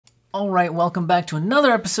Alright, welcome back to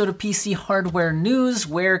another episode of PC Hardware News,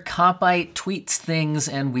 where Copite tweets things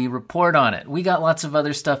and we report on it. We got lots of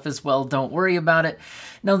other stuff as well, don't worry about it.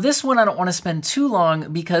 Now this one I don't want to spend too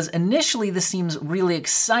long because initially this seems really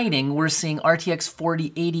exciting. We're seeing RTX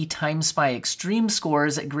 4080 TimeSpy Extreme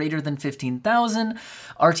scores at greater than 15,000,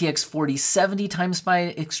 RTX 4070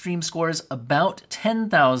 TimeSpy Extreme scores about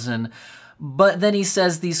 10,000, but then he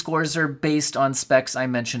says these scores are based on specs I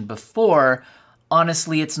mentioned before.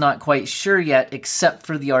 Honestly, it's not quite sure yet, except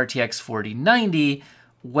for the RTX 4090.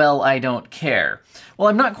 Well, I don't care. Well,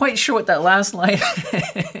 I'm not quite sure what that last line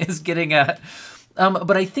is getting at.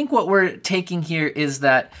 But I think what we're taking here is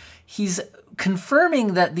that he's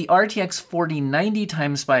confirming that the RTX 4090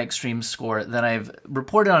 TimeSpy Extreme score that I've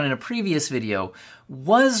reported on in a previous video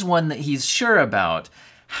was one that he's sure about.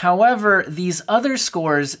 However, these other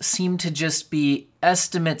scores seem to just be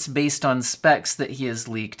estimates based on specs that he has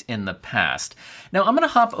leaked in the past. Now, I'm going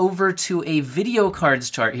to hop over to a video cards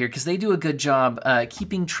chart here because they do a good job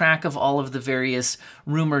keeping track of all of the various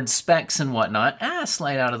rumored specs and whatnot.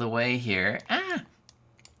 Slide out of the way here.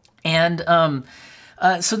 And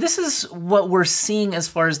so this is what we're seeing as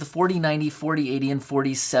far as the 4090, 4080, and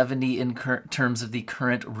 4070 in terms of the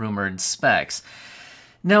current rumored specs.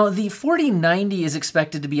 Now, the 4090 is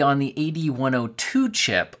expected to be on the AD102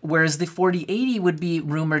 chip, whereas the 4080 would be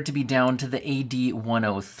rumored to be down to the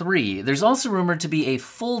AD103. There's also rumored to be a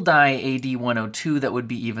full-die AD102 that would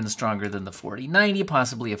be even stronger than the 4090,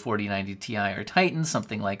 possibly a 4090 Ti or Titan,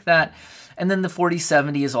 something like that. And then the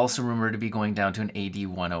 4070 is also rumored to be going down to an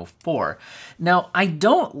AD104. Now, I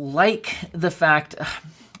don't like the fact...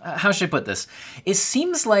 how should I put this? It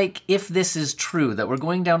seems like if this is true, that we're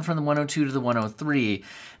going down from the 102 to the 103,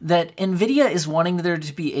 that Nvidia is wanting there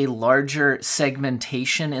to be a larger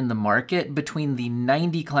segmentation in the market between the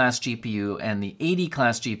 90 class GPU and the 80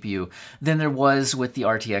 class GPU than there was with the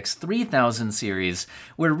RTX 3000 series,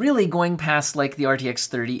 where really going past like the RTX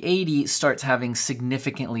 3080 starts having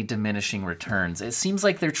significantly diminishing returns. It seems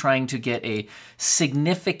like they're trying to get a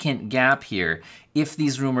significant gap here if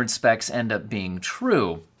these rumored specs end up being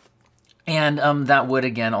true. And that would,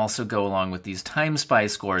 again, also go along with these TimeSpy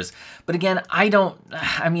scores. But again, I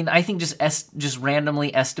think just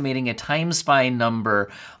randomly estimating a TimeSpy number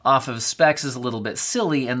off of specs is a little bit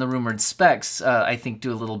silly, and the rumored specs, I think,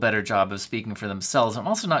 do a little better job of speaking for themselves. I'm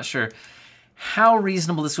also not sure how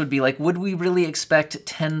reasonable this would be. Like, would we really expect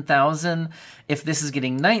 10,000 if this is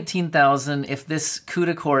getting 19,000, if this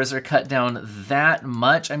CUDA cores are cut down that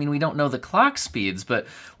much? I mean, we don't know the clock speeds, but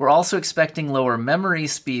we're also expecting lower memory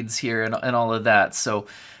speeds here and all of that. So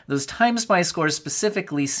those TimeSpy scores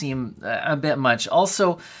specifically seem a bit much.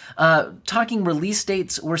 Also, talking release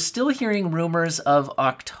dates, we're still hearing rumors of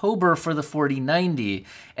October for the 4090,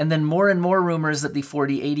 and then more and more rumors that the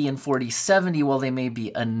 4080 and 4070, while they may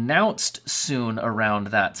be announced soon around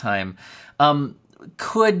that time,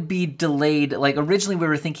 could be delayed. Like originally we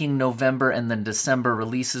were thinking November and then December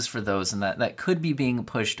releases for those, and that could be being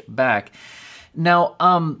pushed back. Now,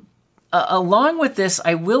 along with this,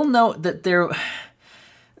 I will note that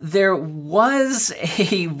there was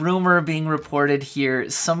a rumor being reported here,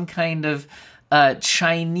 some kind of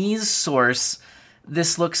Chinese source.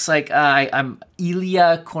 This looks like I'm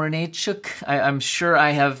Ilya Korneychuk. I'm sure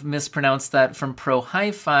I have mispronounced that, from Pro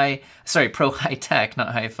High Tech,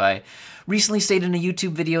 not Hi-Fi. Recently stated in a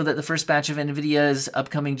YouTube video that the first batch of Nvidia's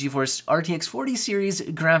upcoming GeForce RTX 40 series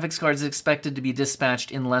graphics cards is expected to be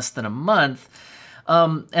dispatched in less than a month.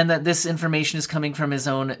 And that this information is coming from his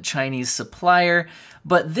own Chinese supplier.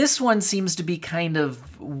 But this one seems to be kind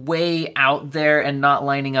of way out there and not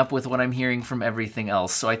lining up with what I'm hearing from everything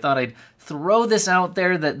else. So I thought I'd throw this out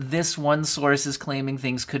there, that this one source is claiming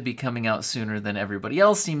things could be coming out sooner than everybody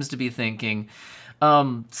else seems to be thinking.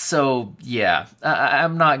 So yeah,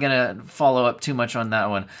 I'm not going to follow up too much on that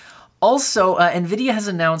one. Also, Nvidia has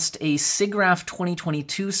announced a SIGGRAPH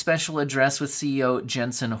 2022 special address with CEO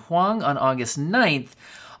Jensen Huang on August 9th,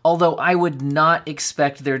 although I would not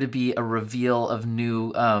expect there to be a reveal of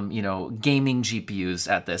new, gaming GPUs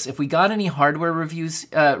at this. If we got any hardware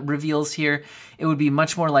reveals here, it would be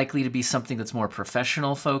much more likely to be something that's more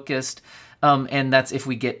professional focused. And that's if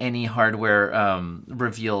we get any hardware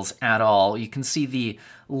reveals at all. You can see the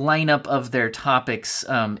lineup of their topics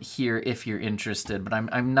here if you're interested, but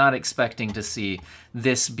I'm not expecting to see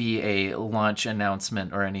this be a launch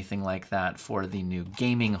announcement or anything like that for the new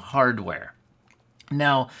gaming hardware.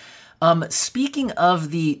 Now, speaking of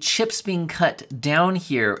the chips being cut down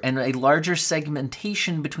here and a larger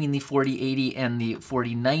segmentation between the 4080 and the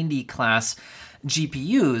 4090 class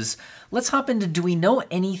GPUs, let's hop into, do we know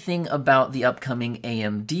anything about the upcoming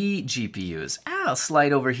AMD GPUs? I'll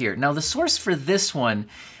slide over here. Now, the source for this one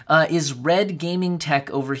is Red Gaming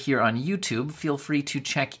Tech over here on YouTube. Feel free to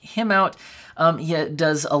check him out. He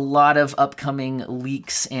does a lot of upcoming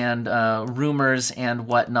leaks and rumors and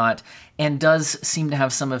whatnot, and does seem to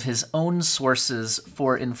have some of his own sources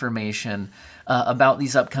for information about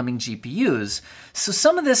these upcoming GPUs. So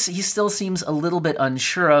some of this he still seems a little bit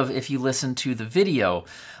unsure of if you listen to the video.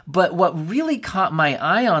 But what really caught my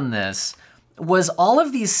eye on this was all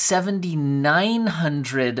of these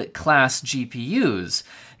 7900 class GPUs.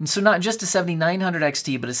 And so not just a 7900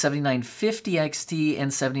 XT, but a 7950 XT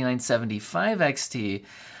and 7975 XT.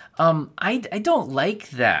 I don't like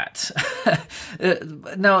that.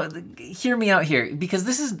 Now, hear me out here, because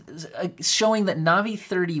this is showing that Navi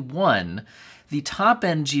 31, the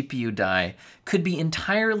top-end GPU die, could be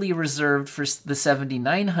entirely reserved for the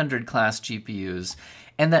 7900 class GPUs,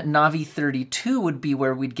 and that Navi 32 would be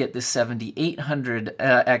where we'd get the 7800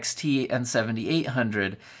 XT and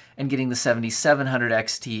 7800, and getting the 7700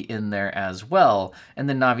 XT in there as well, and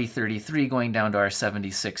then Navi 33 going down to our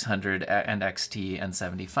 7600 and XT and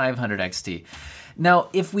 7500 XT. Now,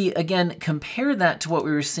 if we, again, compare that to what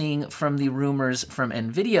we were seeing from the rumors from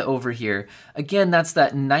Nvidia over here, again, that's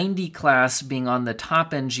that 90 class being on the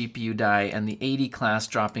top-end GPU die and the 80 class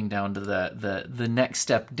dropping down to the next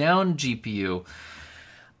step down GPU.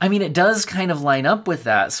 I mean, it does kind of line up with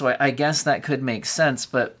that, so I guess that could make sense,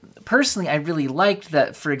 but personally, I really liked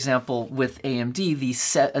that, for example, with AMD, the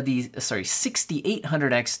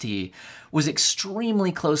 6800 XT was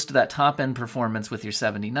extremely close to that top-end performance with your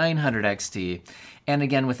 7900 XT. And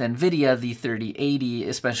again, with Nvidia, the 3080,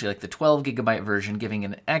 especially like the 12 gigabyte version, giving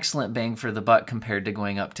an excellent bang for the buck compared to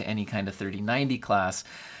going up to any kind of 3090 class.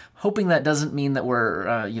 Hoping that doesn't mean that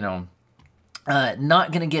we're,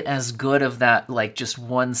 not going to get as good of that, like just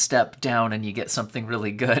one step down and you get something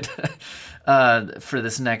really good for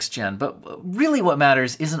this next gen. But really what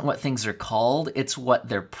matters isn't what things are called, it's what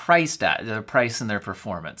they're priced at, their price and their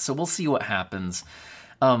performance. So we'll see what happens.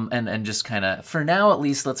 And just kind of, for now at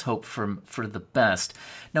least, let's hope for the best.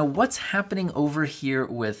 Now, what's happening over here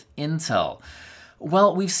with Intel?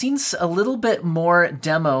 Well, we've seen a little bit more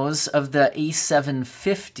demos of the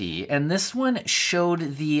A750, and this one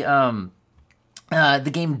showed the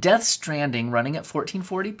game Death Stranding running at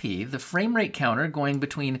 1440p, the frame rate counter going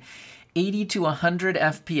between 80 to 100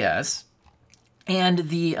 FPS, and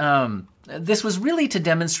this was really to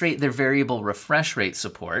demonstrate their variable refresh rate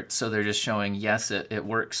support, so they're just showing, yes, it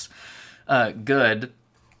works good.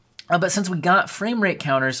 But since we got frame rate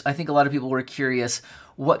counters, I think a lot of people were curious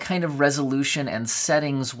what kind of resolution and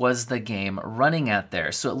settings was the game running at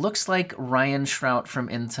there. So it looks like Ryan Shrout from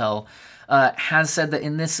Intel has said that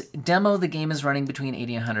in this demo, the game is running between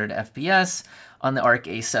 80 and 100 FPS on the Arc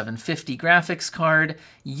A750 graphics card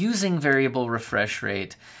using variable refresh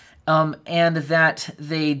rate. And that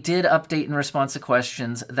they did update in response to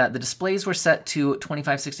questions that the displays were set to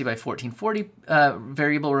 2560 by 1440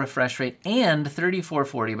 variable refresh rate and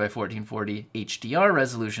 3440 by 1440 HDR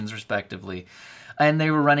resolutions, respectively. And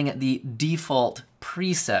they were running at the default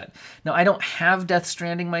preset. Now, I don't have Death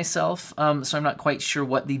Stranding myself, so I'm not quite sure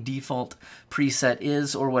what the default preset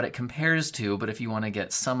is or what it compares to, but if you want to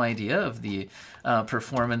get some idea of the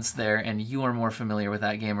performance there and you are more familiar with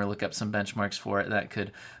that game or look up some benchmarks for it, that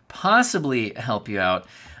could possibly help you out.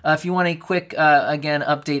 If you want a quick, again,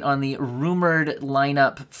 update on the rumored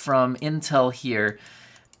lineup from Intel here,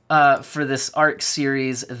 for this ARC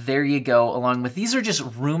series, there you go, along with, these are just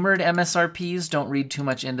rumored MSRPs, don't read too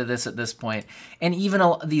much into this at this point, and even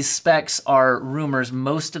these specs are rumors.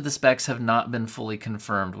 Most of the specs have not been fully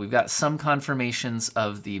confirmed. We've got some confirmations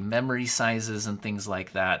of the memory sizes and things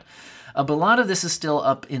like that, but a lot of this is still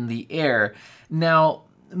up in the air. Now,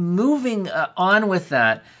 moving on with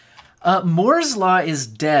that, Moore's Law is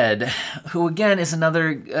Dead, who again is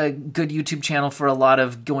another good YouTube channel for a lot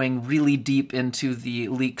of going really deep into the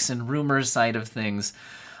leaks and rumors side of things,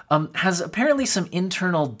 has apparently some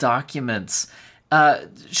internal documents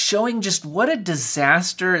showing just what a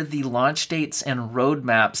disaster the launch dates and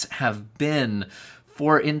roadmaps have been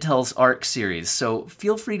for Intel's Arc series. So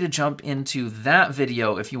feel free to jump into that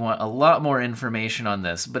video if you want a lot more information on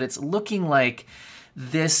this, but it's looking like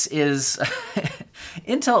this is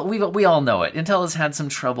Intel, we all know it. Intel has had some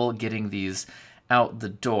trouble getting these out the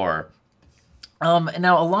door.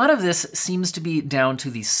 Now, a lot of this seems to be down to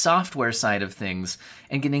the software side of things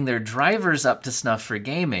and getting their drivers up to snuff for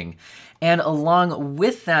gaming. And along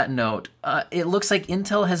with that note, it looks like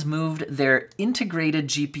Intel has moved their integrated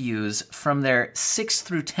GPUs from their 6th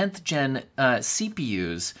through 10th gen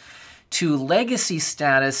CPUs to legacy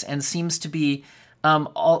status and seems to be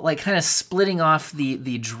like kind of splitting off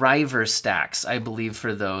the driver stacks, I believe,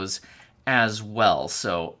 for those as well.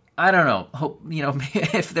 So I don't know. Hope, you know,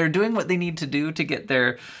 if they're doing what they need to do to get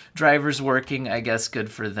their drivers working, I guess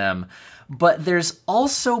good for them. But there's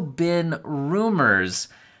also been rumors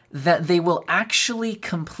that they will actually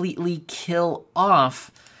completely kill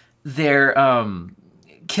off their gaming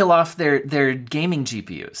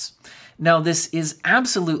GPUs. Now, this is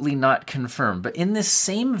absolutely not confirmed, but in this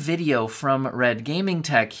same video from Red Gaming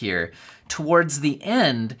Tech here, towards the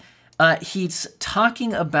end, he's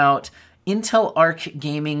talking about Intel Arc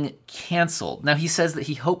Gaming canceled. Now, he says that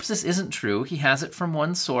he hopes this isn't true. He has it from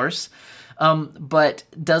one source, but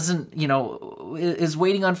doesn't, you know, is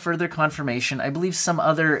waiting on further confirmation. I believe some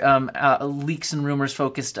other leaks and rumors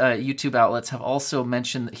focused YouTube outlets have also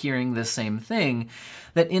mentioned hearing the same thing,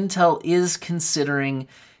 that Intel is considering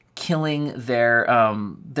killing their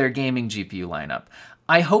gaming GPU lineup.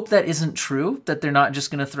 I hope that isn't true, that they're not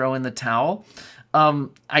just going to throw in the towel.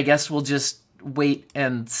 I guess we'll just wait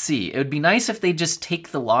and see. It would be nice if they just take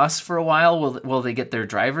the loss for a while while they get their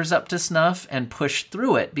drivers up to snuff and push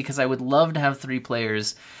through it, because I would love to have 3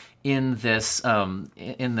 players in this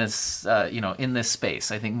in this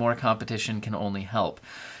space. I think more competition can only help.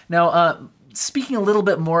 Now, speaking a little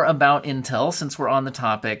bit more about Intel, since we're on the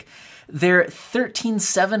topic, their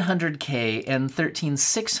 13700K and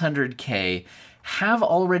 13600K have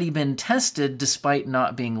already been tested despite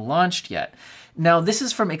not being launched yet. Now, this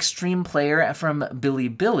is from Extreme Player from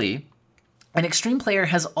Billy. And Extreme Player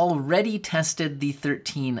has already tested the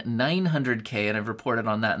 13900K, and I've reported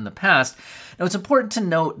on that in the past. Now, it's important to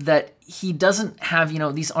note that he doesn't have, you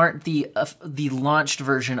know, these aren't the launched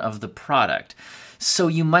version of the product. So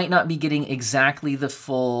you might not be getting exactly the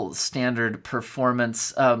full standard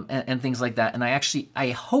performance and things like that. And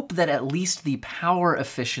I hope that at least the power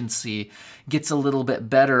efficiency gets a little bit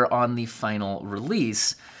better on the final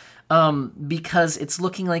release, because it's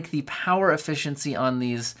looking like the power efficiency on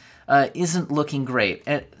these isn't looking great.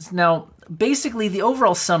 Now, basically, the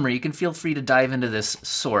overall summary, you can feel free to dive into this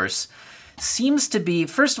source, seems to be,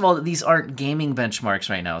 first of all, that these aren't gaming benchmarks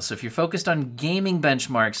right now. So if you're focused on gaming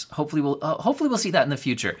benchmarks, hopefully we'll see that in the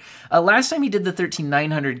future. Last time he did the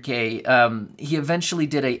 13900K, he eventually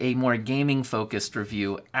did a more gaming-focused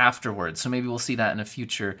review afterwards. So maybe we'll see that in a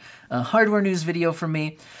future hardware news video from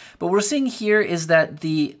me. But what we're seeing here is that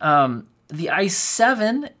the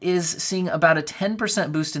i7 is seeing about a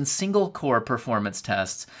 10% boost in single-core performance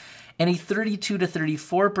tests, and a 32 to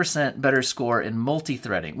 34% better score in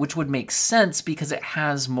multi-threading, which would make sense because it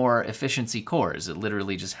has more efficiency cores. It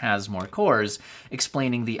literally just has more cores,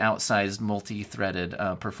 explaining the outsized multi-threaded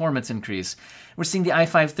performance increase. We're seeing the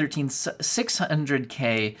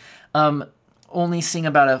i5-13600K only seeing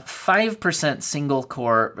about a 5% single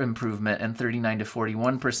core improvement and 39 to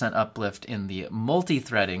 41% uplift in the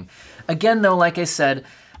multi-threading. Again, though, like I said,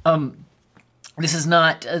 this is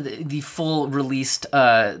not the full released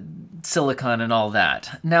silicon and all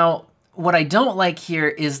that. Now, what I don't like here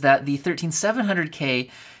is that the 13700K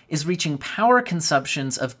is reaching power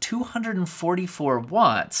consumptions of 244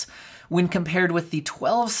 watts when compared with the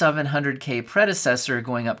 12700K predecessor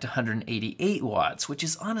going up to 188 watts, which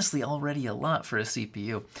is honestly already a lot for a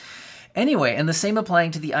CPU. Anyway, and the same applying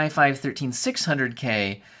to the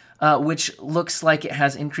i5-13600K, which looks like it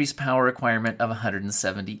has increased power requirement of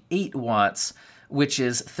 178 watts, which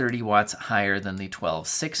is 30 watts higher than the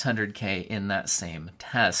 12600K in that same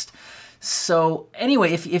test. So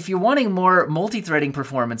anyway, if you're wanting more multi-threading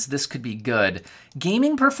performance, this could be good.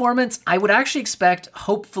 Gaming performance, I would actually expect,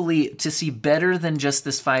 hopefully, to see better than just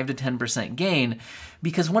this 5 to 10% gain,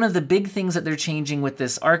 because one of the big things that they're changing with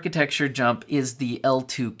this architecture jump is the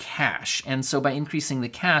L2 cache. And so by increasing the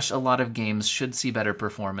cache, a lot of games should see better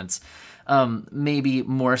performance, maybe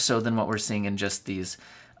more so than what we're seeing in just these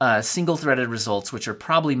single-threaded results, which are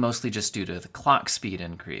probably mostly just due to the clock speed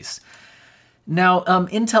increase. Now,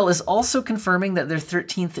 Intel is also confirming that their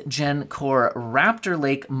 13th Gen Core Raptor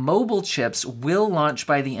Lake mobile chips will launch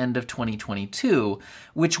by the end of 2022,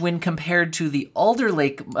 which when compared to the Alder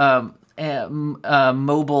Lake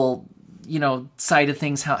mobile side of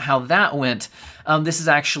things, how that went, this is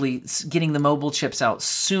actually getting the mobile chips out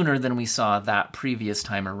sooner than we saw that previous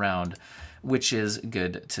time around, which is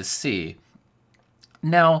good to see.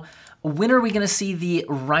 Now, when are we going to see the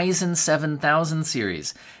Ryzen 7000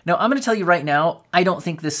 series? Now, I'm going to tell you right now, I don't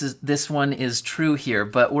think this one is true here,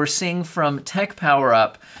 but we're seeing from Tech Power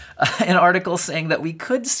Up an article saying that we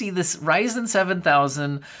could see this Ryzen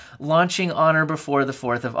 7000 launching on or before the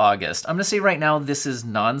 4th of August. I'm going to say right now, this is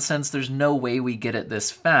nonsense. There's no way we get it this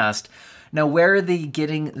fast. Now, where are they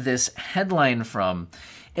getting this headline from?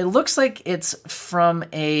 It looks like it's from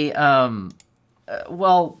a,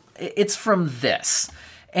 it's from this.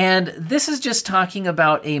 And this is just talking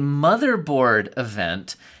about a motherboard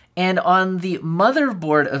event And on the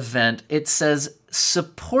motherboard event, it says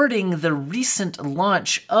supporting the recent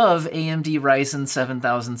launch of AMD Ryzen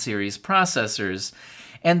 7000 series processors.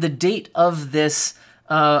 And the date of this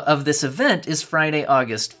event is Friday,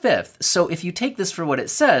 August 5th. So if you take this for what it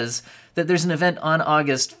says, that there's an event on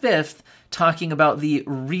August 5th talking about the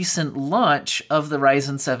recent launch of the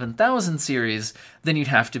Ryzen 7000 series, then you'd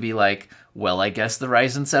have to be like, well, I guess the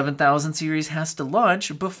Ryzen 7000 series has to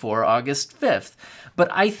launch before August 5th. But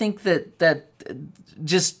I think that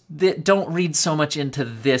don't read so much into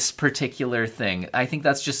this particular thing. I think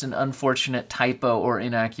that's just an unfortunate typo or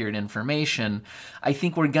inaccurate information. I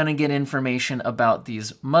think we're gonna get information about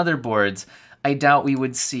these motherboards. I doubt we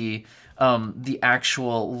would see the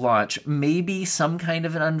actual launch. Maybe some kind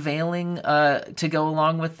of an unveiling to go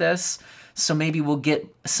along with this. So maybe we'll get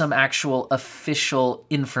some actual official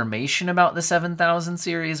information about the 7000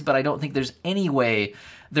 series, but I don't think there's any way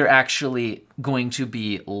they're actually going to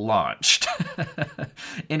be launched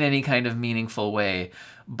in any kind of meaningful way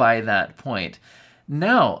by that point.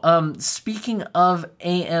 Now, speaking of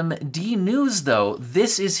AMD news though,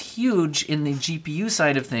 this is huge in the GPU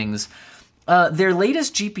side of things. Their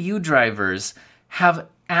latest GPU drivers have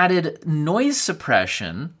added noise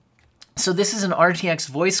suppression. So this is an RTX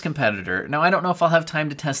voice competitor. Now, I don't know if I'll have time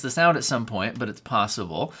to test this out at some point, but it's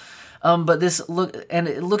possible. But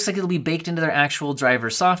it looks like it'll be baked into their actual driver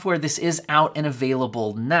software. This is out and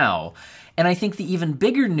available now. And I think the even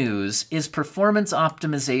bigger news is performance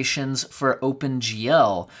optimizations for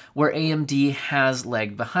OpenGL, where AMD has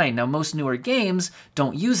lagged behind. Now, most newer games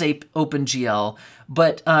don't use OpenGL,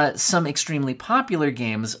 but some extremely popular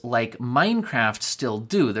games like Minecraft still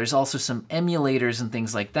do. There's also some emulators and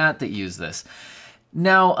things like that that use this.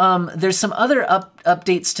 Now, there's some other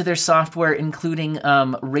updates to their software, including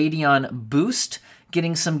Radeon Boost,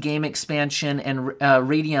 getting some game expansion, and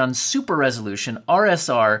Radeon Super Resolution,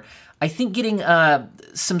 RSR, I think getting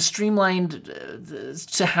some streamlined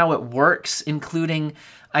to how it works, including,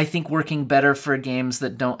 I think, working better for games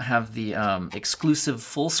that don't have the exclusive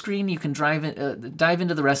full screen. You can dive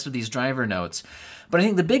into the rest of these driver notes. But I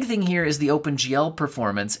think the big thing here is the OpenGL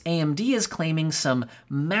performance. AMD is claiming some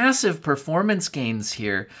massive performance gains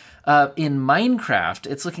here in Minecraft.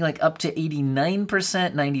 It's looking like up to 89%,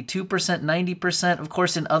 92%, 90%. Of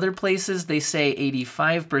course, in other places, they say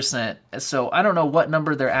 85%. So I don't know what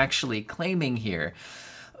number they're actually claiming here.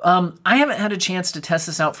 I haven't had a chance to test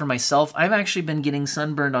this out for myself. I've actually been getting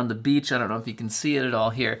sunburned on the beach. I don't know if you can see it at all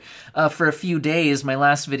here. For a few days, my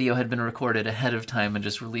last video had been recorded ahead of time and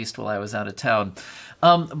just released while I was out of town.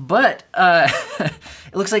 But it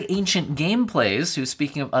looks like Ancient Gameplays, who,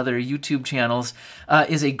 speaking of other YouTube channels,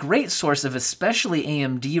 is a great source of especially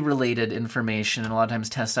AMD-related information, and a lot of times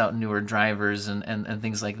tests out newer drivers and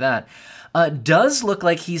things like that. Does look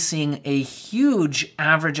like he's seeing a huge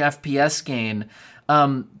average FPS gain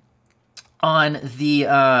on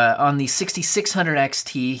the 6600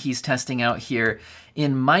 XT he's testing out here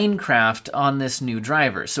in Minecraft on this new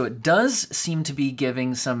driver. So it does seem to be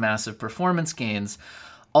giving some massive performance gains.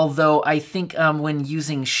 Although I think when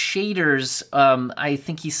using shaders, I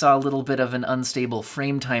think he saw a little bit of an unstable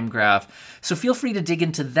frame time graph. So feel free to dig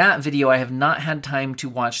into that video. I have not had time to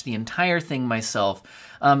watch the entire thing myself.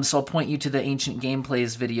 So I'll point you to the Ancient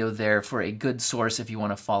Gameplays video there for a good source if you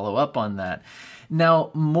want to follow up on that.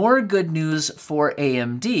 Now, more good news for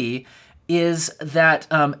AMD is that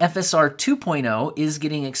FSR 2.0 is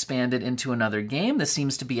getting expanded into another game. This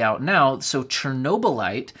seems to be out now. So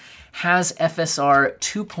Chernobylite has FSR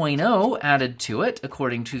 2.0 added to it,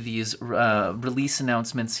 according to these release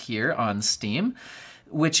announcements here on Steam,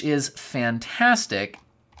 which is fantastic.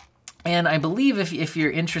 And I believe if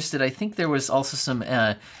you're interested, I think there was also some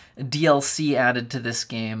DLC added to this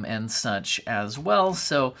game and such as well.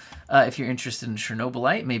 So if you're interested in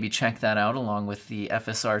Chernobylite, maybe check that out along with the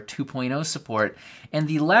FSR 2.0 support. And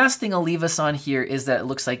the last thing I'll leave us on here is that it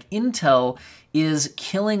looks like Intel is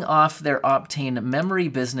killing off their Optane memory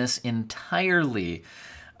business entirely,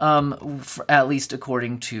 at least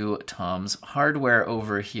according to Tom's Hardware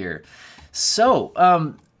over here.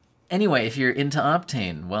 So, anyway, if you're into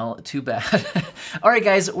Optane, well, too bad. All right,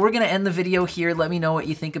 guys, we're going to end the video here. Let me know what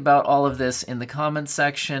you think about all of this in the comments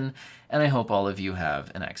section, and I hope all of you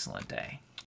have an excellent day.